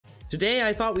Today,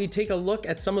 I thought we'd take a look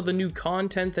at some of the new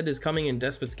content that is coming in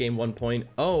Despots Game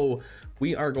 1.0.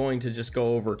 We are going to just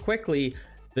go over quickly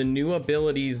the new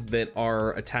abilities that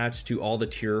are attached to all the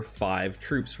tier 5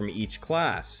 troops from each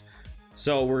class.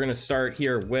 So we're going to start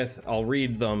here with, I'll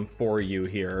read them for you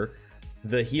here.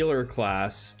 The healer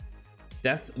class,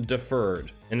 Death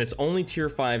Deferred, and it's only tier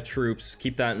 5 troops,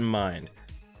 keep that in mind.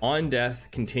 On death,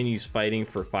 continues fighting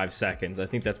for 5 seconds. I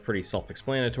think that's pretty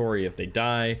self-explanatory. If they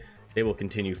die, they will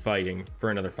continue fighting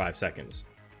for another 5 seconds.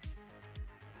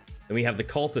 Then we have the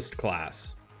Cultist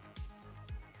class.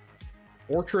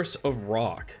 Fortress of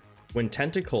Rock. When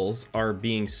tentacles are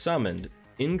being summoned,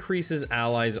 increases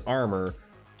allies' armor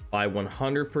by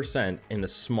 100% in a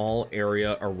small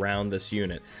area around this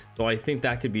unit. So I think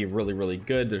that could be really, really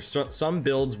good. There's some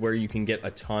builds where you can get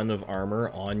a ton of armor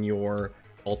on your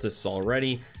cultists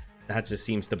already. That just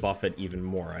seems to buff it even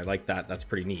more. I like that. That's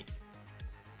pretty neat.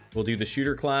 We'll do the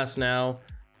shooter class now.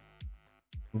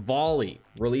 Volley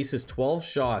releases 12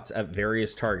 shots at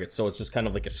various targets. So it's just kind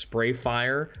of like a spray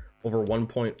fire over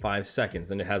 1.5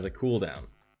 seconds, and it has a cooldown.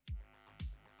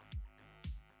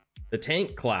 The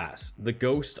tank class, the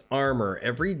Ghost Armor.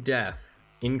 Every death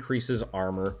increases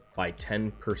armor by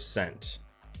 10%.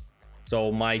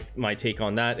 So my take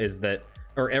on that is that,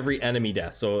 or every enemy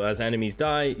death. So as enemies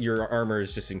die, your armor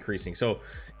is just increasing. So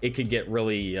it could get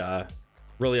really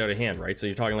really out of hand, right? So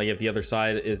you're talking like if the other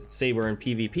side is, say we're in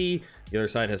PvP, the other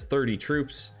side has 30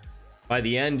 troops. By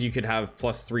the end, you could have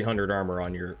plus 300 armor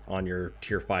on your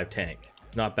tier 5 tank.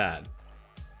 Not bad.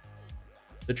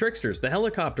 The Tricksters, the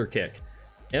helicopter kick.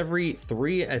 Every third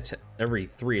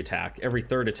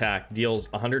attack deals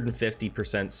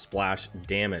 150% splash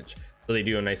damage. So they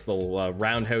do a nice little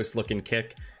roundhouse looking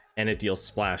kick, and it deals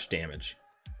splash damage.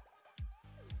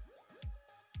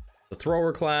 The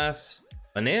thrower class,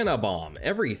 banana bomb.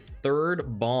 Every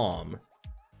third bomb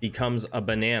becomes a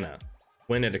banana.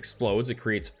 When it explodes, it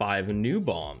creates 5 new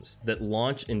bombs that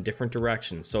launch in different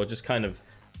directions. So it just kind of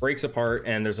breaks apart,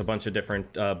 and there's a bunch of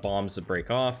different bombs that break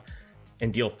off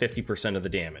and deal 50% of the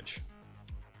damage.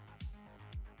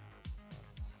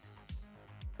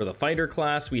 For the fighter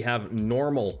class, we have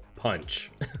normal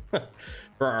punch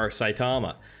for our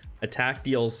Saitama. Attack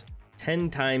deals 10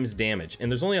 times damage, and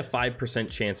there's only a 5%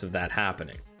 chance of that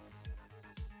happening.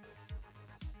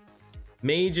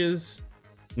 Mages.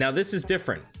 Now this is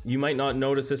different. You might not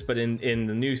notice this, but in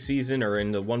the new season or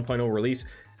in the 1.0 release,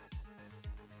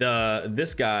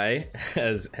 this guy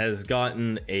has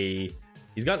gotten a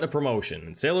promotion,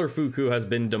 and Sailor Fuku has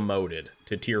been demoted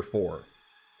to tier 4.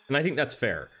 And I think that's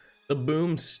fair. The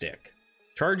Boomstick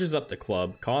charges up the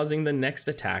club, causing the next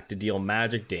attack to deal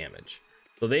magic damage.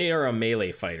 So they are a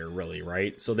melee fighter, really,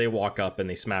 right? So they walk up and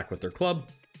they smack with their club,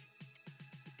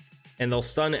 and they'll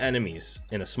stun enemies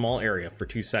in a small area for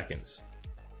 2 seconds,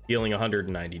 dealing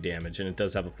 190 damage, and it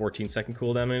does have a 14-second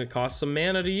cooldown, and it costs some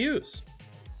mana to use.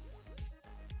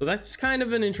 So that's kind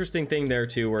of an interesting thing there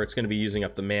too, where it's going to be using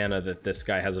up the mana that this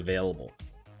guy has available.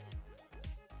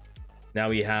 Now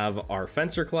we have our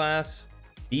Fencer class,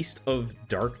 Beast of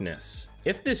Darkness.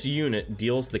 If this unit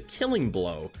deals the killing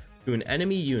blow to an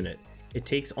enemy unit, it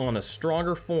takes on a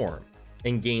stronger form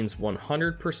and gains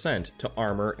 100% to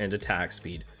armor and attack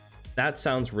speed. That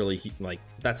sounds really,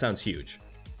 that sounds huge.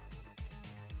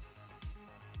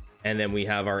 And then we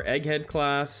have our Egghead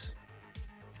class.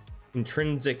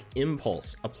 Intrinsic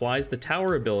Impulse applies the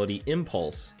tower ability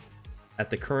Impulse at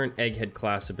the current Egghead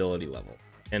class ability level.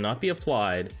 Cannot be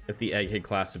applied if the Egghead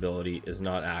class ability is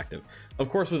not active. Of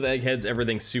course, with Eggheads,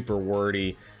 everything's super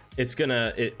wordy.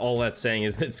 All that's saying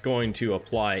is it's going to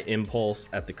apply Impulse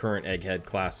at the current Egghead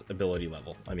class ability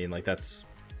level. I mean, like, that's,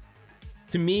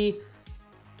 to me,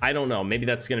 I don't know. Maybe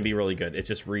that's going to be really good. It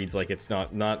just reads like it's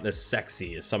not as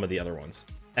sexy as some of the other ones.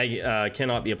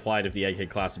 Cannot be applied if the Egghead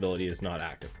class ability is not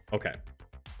active. Okay.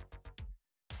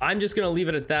 I'm just going to leave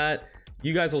it at that.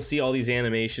 You guys will see all these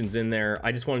animations in there.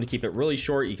 I just wanted to keep it really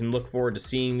short. You can look forward to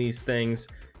seeing these things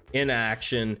in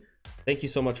action. Thank you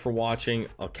so much for watching.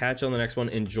 I'll catch you on the next one.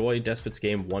 Enjoy Despots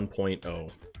Game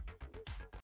 1.0.